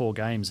past 4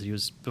 games.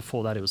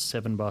 Before that it was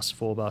 7 busts,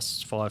 4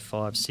 busts, 5,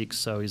 5, 6.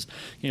 So he's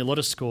a lot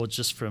of scores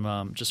just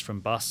from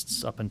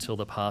busts up until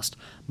the past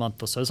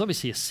month or so. There's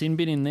obviously a sin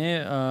bin in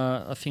there.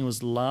 I think it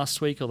was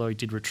last week, although he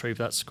did retrieve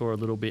that score a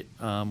little bit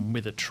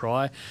with a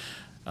try.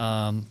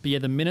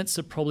 The minutes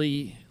are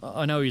probably...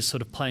 I know he's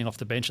sort of playing off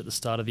the bench at the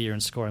start of the year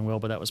and scoring well,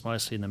 but that was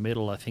mostly in the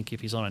middle. I think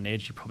if he's on an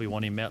edge, you probably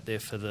want him out there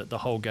for the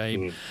whole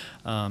game,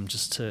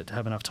 just to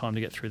have enough time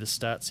to get through the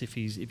stats if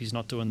he's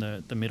not doing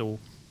the middle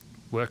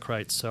work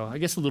rate. So I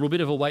guess a little bit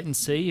of a wait and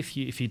see. If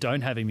you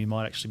don't have him, he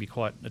might actually be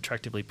quite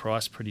attractively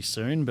priced pretty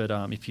soon. But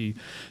if you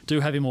do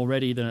have him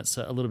already, then it's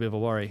a little bit of a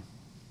worry.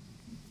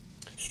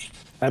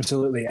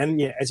 Absolutely.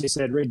 And as you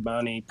said, Reid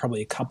Marnie,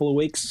 probably a couple of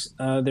weeks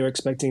they're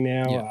expecting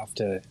now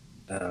after...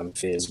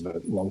 fears of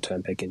a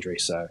long-term pec injury,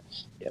 so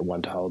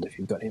one to hold if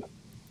you've got him.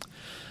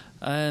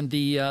 And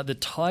the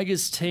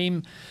Tigers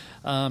team,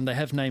 they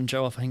have named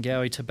Joe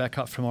Ofahengaue to back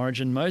up from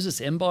Origin. Moses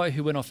Mbai,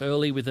 who went off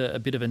early with a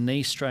bit of a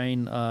knee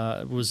strain,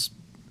 was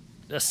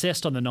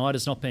assessed on the night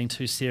as not being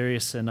too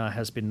serious and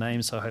has been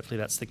named, so hopefully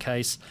that's the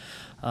case.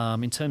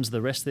 In terms of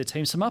the rest of their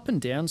team, some up and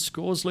down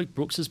scores. Luke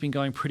Brooks has been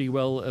going pretty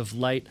well of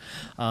late.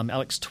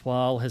 Alex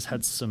Twal has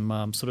had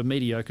some sort of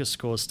mediocre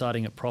scores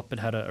starting at prop, but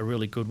had a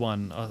really good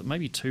one,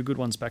 maybe 2 good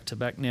ones back to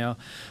back now.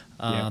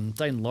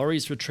 Dane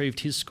Laurie's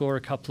retrieved his score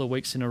a couple of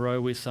weeks in a row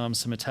with some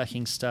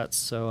attacking stats.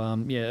 So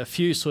a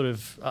few sort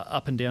of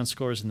up and down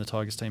scorers in the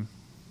Tigers team.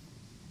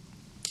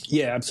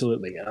 Yeah,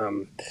 absolutely.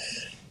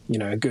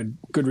 A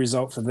good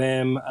result for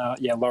them.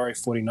 Laurie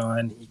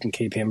 49. You can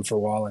keep him for a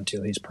while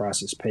until his price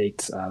has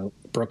peaked.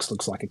 Brooks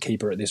looks like a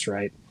keeper at this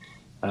rate.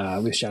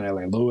 With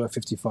Shane Lua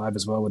 55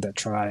 as well with that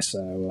try.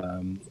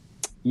 So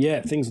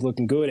things are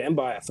looking good.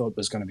 Mbai I thought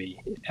was going to be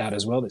out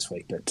as well this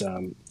week, but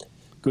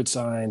good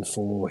sign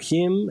for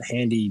him.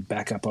 Handy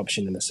backup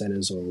option in the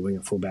centres or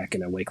winger fullback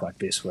in a week like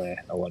this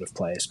where a lot of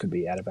players could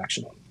be out of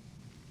action.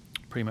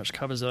 Pretty much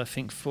covers it, I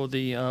think, for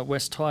the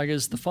West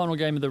Tigers. The final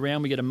game of the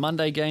round, we get a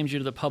Monday game due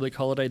to the public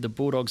holiday, the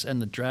Bulldogs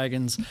and the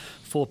Dragons,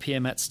 4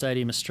 p.m. at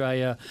Stadium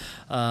Australia.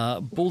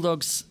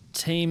 Bulldogs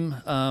team,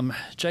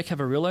 Jake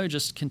Averillo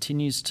just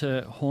continues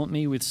to haunt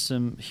me with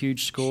some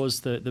huge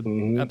scores.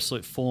 The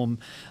absolute form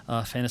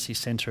fantasy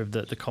centre of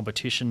the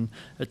competition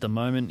at the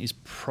moment is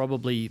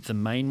probably the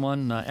main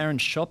one. Aaron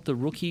Schopp, the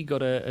rookie,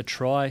 got a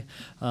try.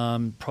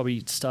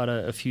 Probably start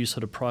a few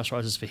sort of price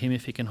rises for him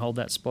if he can hold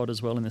that spot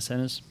as well in the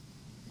centres.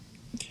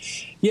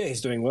 Yeah, he's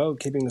doing well,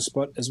 keeping the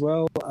spot as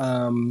well.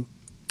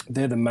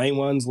 They're the main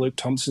ones. Luke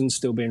Thompson's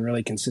still been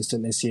really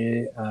consistent this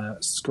year,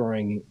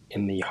 scoring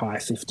in the high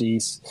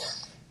 50s.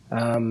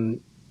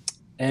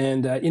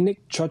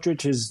 Nick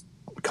Chotrich has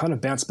kind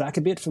of bounced back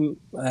a bit from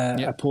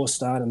a poor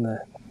start in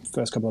the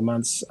first couple of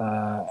months,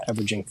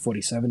 averaging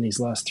 47 these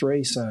last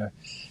 3. So,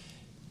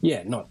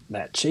 not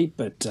that cheap,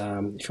 but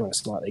if you want a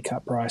slightly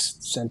cut price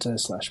centre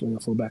 / winger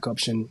fullback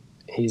option,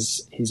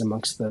 he's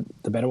amongst the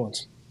better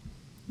ones.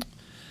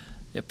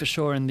 Yeah, for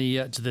sure. And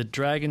the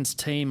Dragons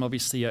team,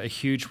 obviously a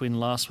huge win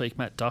last week.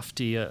 Matt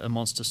Duffy, a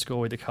monster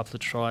score with a couple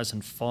of tries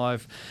and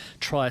 5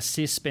 try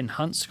assists. Ben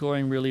Hunt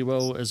scoring really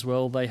well as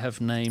well. They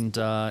have named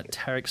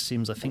Tarek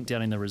Sims, I think,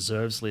 down in the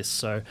reserves list.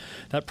 So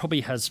that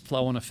probably has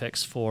flow-on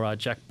effects for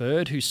Jack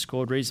Bird, who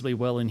scored reasonably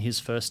well in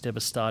his first ever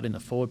start in the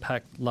forward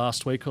pack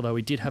last week, although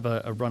he did have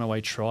a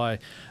runaway try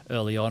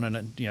early on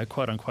and,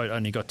 quote-unquote,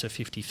 only got to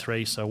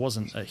 53. So it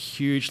wasn't a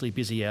hugely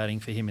busy outing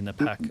for him in the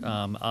pack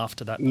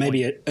after that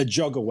Maybe a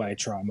jog-away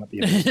try might be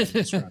a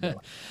bit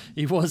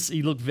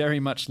He looked very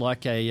much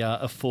like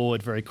a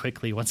forward very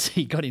quickly once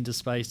he got into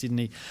space, didn't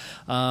he?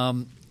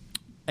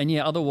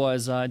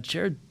 Otherwise,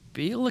 Jared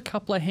Beale, a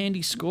couple of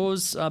handy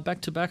scores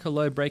back-to-back, a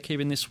low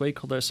break-even this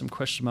week, although some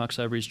question marks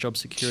over his job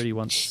security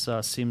once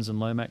Sims and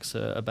Lomax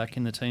are back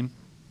in the team.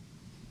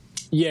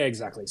 Yeah,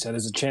 exactly. So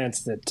there's a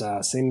chance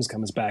that Sims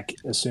comes back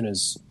as soon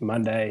as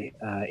Monday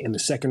in the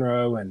second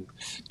row, and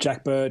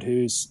Jack Bird,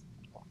 who's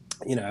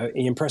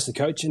he impressed the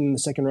coach in the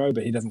second row,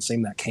 but he doesn't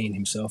seem that keen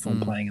himself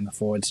on playing in the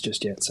forwards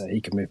just yet. So he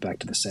could move back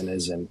to the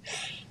centres,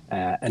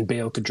 and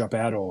Beale could drop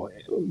out, or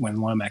when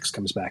Lomax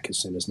comes back as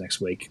soon as next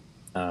week,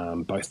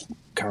 both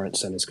current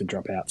centres could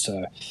drop out.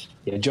 So,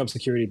 yeah, job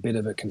security, a bit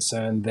of a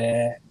concern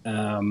there.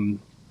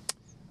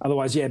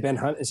 Otherwise, Ben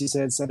Hunt, as you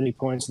said, 70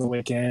 points on the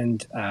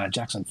weekend.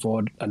 Jackson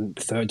Ford, a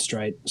third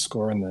straight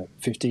score in the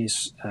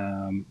 50s,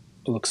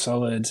 looks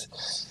solid.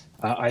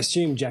 I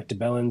assume Jack de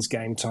Belin's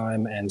game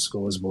time and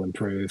scores will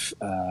improve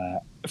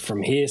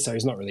from here, so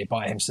he's not really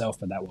by himself,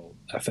 but that will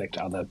affect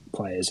other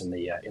players in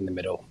the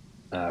middle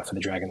for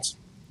the Dragons.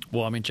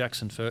 Well, I mean,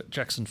 Jackson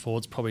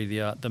Ford's probably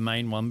the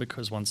main one,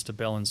 because once de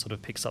Belin sort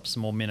of picks up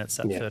some more minutes,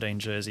 that 13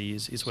 jersey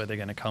is where they're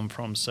going to come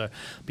from. So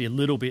be a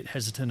little bit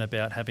hesitant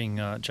about having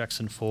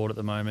Jackson Ford at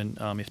the moment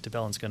if de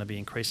Belin's going to be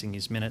increasing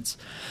his minutes.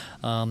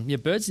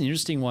 Bird's an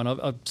interesting one.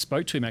 I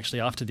spoke to him actually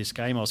after this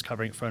game. I was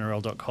covering it for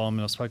NRL.com,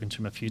 and I've spoken to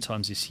him a few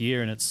times this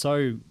year, and it's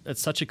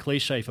such a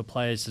cliche for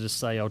players to just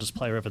say, I'll just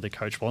play wherever the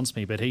coach wants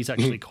me, but he's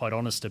actually quite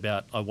honest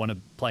about, I want to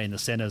play in the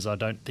centres. I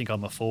don't think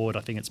I'm a forward.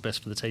 I think it's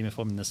best for the team if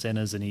I'm in the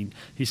centres, and he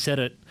said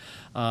it.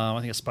 I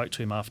think I spoke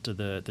to him after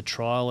the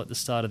trial at the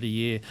start of the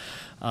year,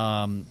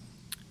 and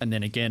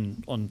then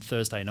again on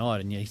Thursday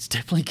night. And he's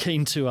definitely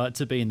keen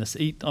to be in this.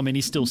 He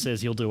still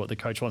says he'll do what the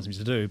coach wants him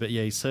to do, but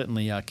he's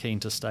certainly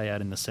keen to stay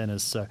out in the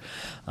centres. So,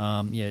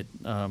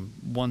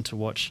 one to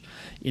watch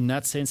in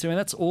that sense. Anyway,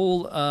 that's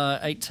all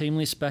 8 team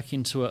lists back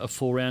into a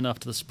 4-round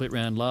after the split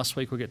round last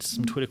week. We'll get to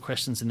some Twitter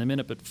questions in a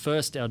minute, but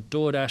first our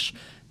DoorDash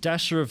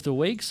Dasher of the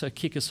week. So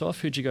kick us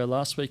off. Who'd you go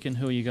last week, and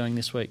who are you going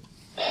this week?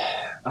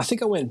 I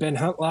think I went Ben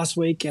Hunt last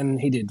week, and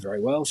he did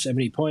very well,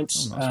 70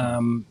 points. Oh,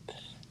 nice.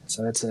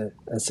 So that's a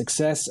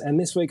success. And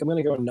this week I'm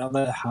going to go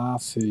another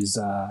half who's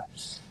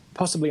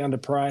possibly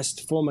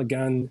underpriced, former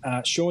gun,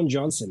 Sean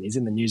Johnson. He's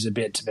in the news a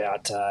bit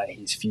about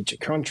his future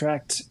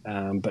contract,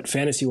 but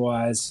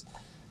fantasy-wise,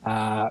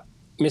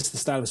 missed the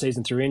start of the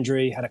season through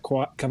injury, had a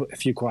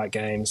few quiet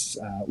games,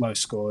 low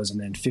scores,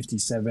 and then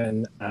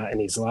 57 in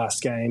his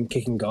last game,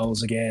 kicking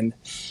goals again.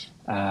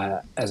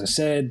 As I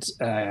said,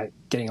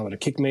 getting a lot of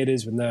kick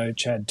meters with no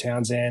Chad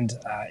Townsend,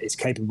 is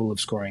capable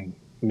of scoring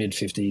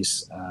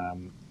mid-50s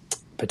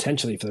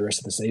potentially for the rest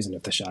of the season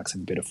if the Sharks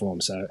have a bit of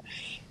form. So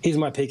he's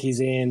my pick. He's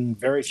in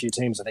very few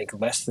teams, I think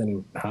less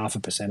than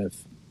 0.5% of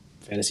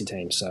fantasy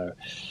teams. So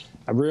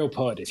a real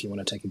pod if you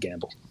want to take a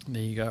gamble.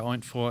 There you go. I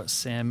went for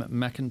Sam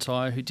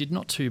McIntyre, who did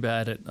not too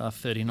bad at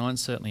 39,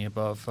 certainly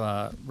above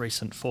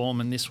recent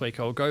form. And this week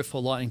I'll go for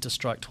Lightning to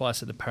strike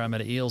twice at the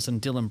Parramatta Eels,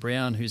 and Dylan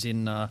Brown, who's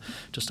in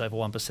just over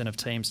 1% of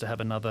teams, to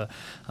have another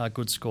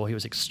good score. He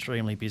was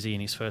extremely busy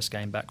in his first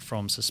game back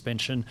from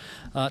suspension.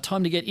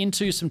 Time to get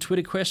into some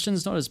Twitter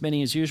questions. Not as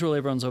many as usual.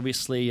 Everyone's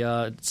obviously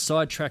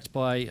sidetracked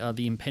by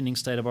the impending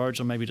state of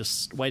origin, maybe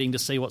just waiting to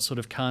see what sort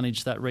of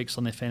carnage that wreaks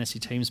on their fantasy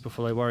teams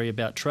before they worry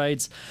about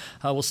trades.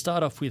 We'll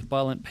start off with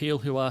Violent Peel,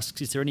 who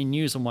asks, is there any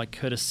news on why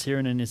Curtis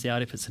Sirenen is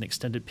out if it's an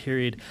extended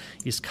period?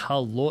 Is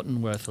Carl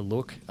Lawton worth a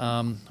look?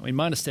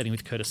 My understanding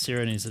with Curtis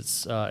Sirenen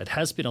is it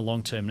has been a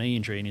long-term knee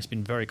injury, and he's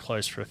been very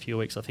close for a few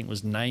weeks. I think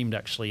was named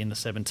actually in the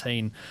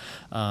 17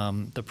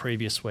 the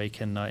previous week,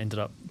 and ended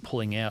up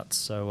pulling out.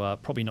 So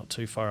probably not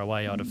too far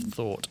away, I'd have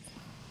thought.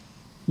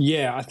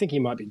 Yeah, I think he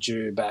might be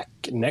due back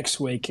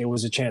next week. It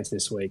was a chance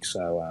this week,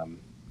 so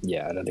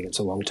I don't think it's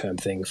a long-term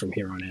thing from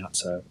here on out.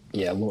 So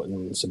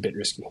Lawton's a bit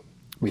risky.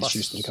 With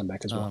Schuster to come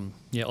back as well.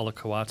 Ola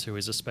Kawatu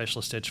is a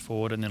specialist edge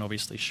forward, and then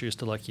obviously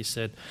Schuster, like you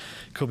said,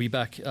 could be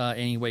back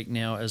any week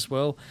now as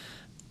well.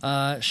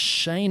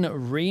 Shane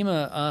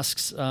Reamer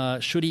asks,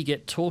 should he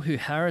get Tohu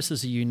Harris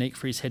as a unique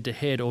for his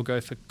head-to-head, or go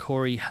for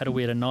Corey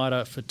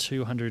Hadawira-Naida for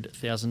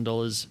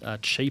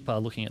 $200,000 cheaper,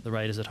 looking at the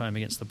Raiders at home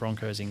against the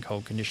Broncos in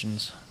cold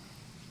conditions?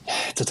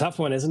 It's a tough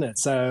one, isn't it?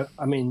 So,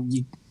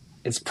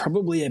 it's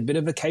probably a bit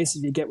of a case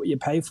if you get what you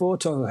pay for.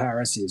 Tohu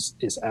Harris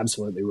is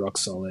absolutely rock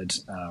solid.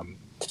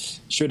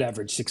 Should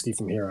average 60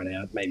 from here on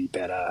out, maybe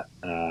better,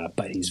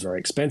 but he's very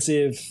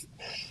expensive.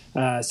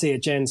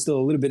 CHN still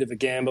a little bit of a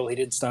gamble. He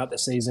did start the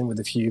season with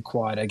a few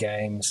quieter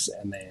games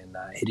and then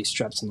hit his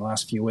straps in the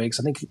last few weeks.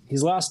 I think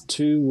his last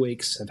 2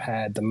 weeks have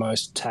had the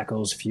most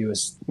tackles,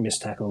 fewest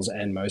missed tackles,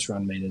 and most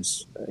run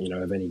meters,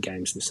 of any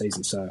games this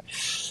season. So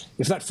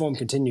if that form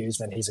continues,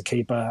 then he's a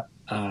keeper.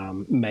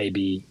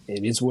 Maybe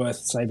it is worth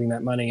saving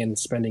that money and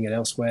spending it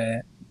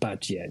elsewhere.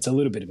 But yeah, it's a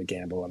little bit of a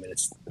gamble. I mean,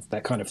 it's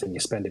that kind of thing. You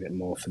spend a bit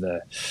more for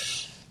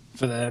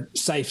the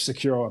safe,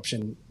 secure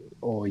option,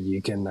 or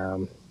you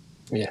can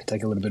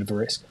take a little bit of a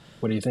risk.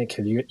 What do you think?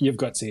 You've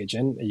got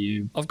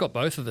CHN? I've got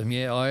both of them.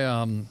 Yeah,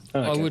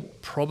 I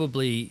would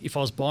probably, if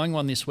I was buying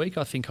one this week,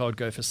 I think I would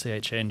go for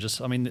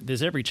CHN.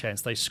 There's every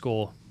chance they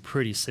score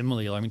pretty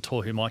similarly.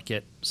 Tohu might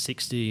get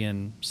 60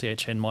 and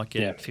CHN might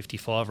get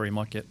 55, or he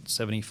might get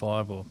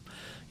 75, or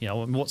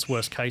what's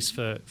worst case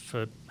for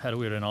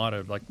Harawira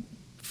United, like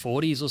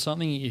 40s or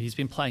something. He's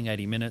been playing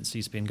 80 minutes.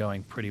 He's been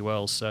going pretty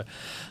well. So,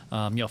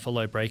 for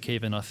low break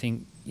even, I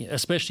think,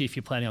 especially if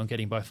you're planning on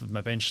getting both of them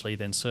eventually,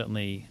 then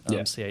certainly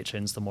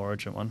CHN's the more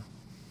urgent one.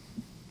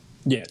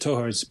 Yeah,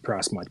 Tohu's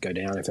price might go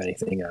down if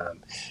anything.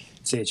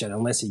 CHN,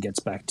 unless he gets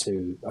back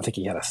to, I think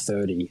he had a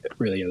 30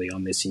 really early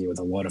on this year with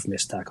a lot of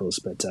missed tackles,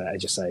 but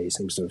as you say, he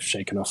seems to have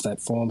shaken off that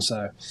form.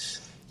 So,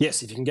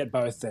 yes, if you can get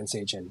both, then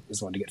CHN is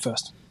the one to get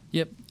first.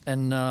 Yep,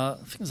 and I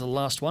think it's the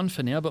last one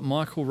for now, but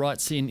Michael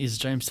writes in, is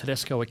James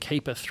Tedesco a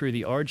keeper through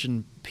the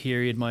Origin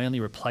period? My only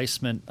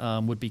replacement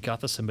would be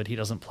Gutherson, but he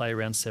doesn't play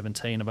around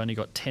 17. I've only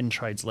got 10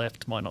 trades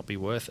left. Might not be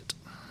worth it.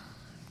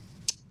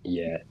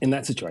 Yeah, in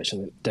that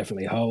situation,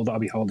 definitely hold. I'll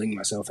be holding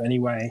myself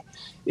anyway.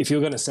 If you're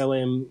going to sell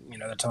him,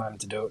 the time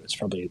to do it's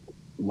probably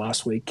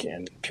last week,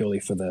 and purely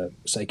for the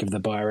sake of the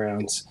buy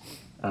rounds.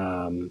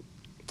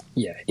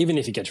 Even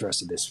if he gets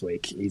rested this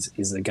week,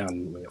 he's a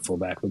gun when you fall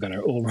back. We're going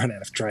to all run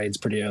out of trades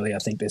pretty early, I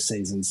think, this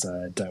season,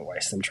 so don't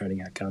waste them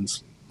trading out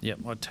guns. Yep,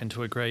 I tend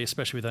to agree,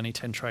 especially with only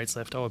 10 trades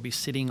left. I would be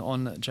sitting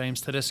on James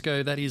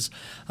Tedesco. That is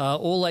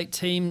all 8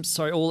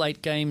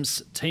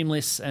 games, team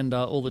lists, and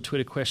all the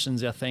Twitter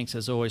questions. Our thanks,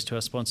 as always, to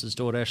our sponsors,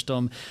 DoorDash.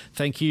 Dom,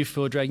 thank you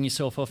for dragging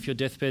yourself off your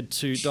deathbed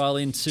to dial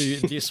into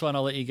this one.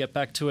 I'll let you get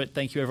back to it.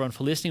 Thank you, everyone,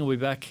 for listening. We'll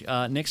be back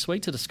next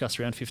week to discuss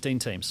round 15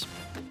 teams.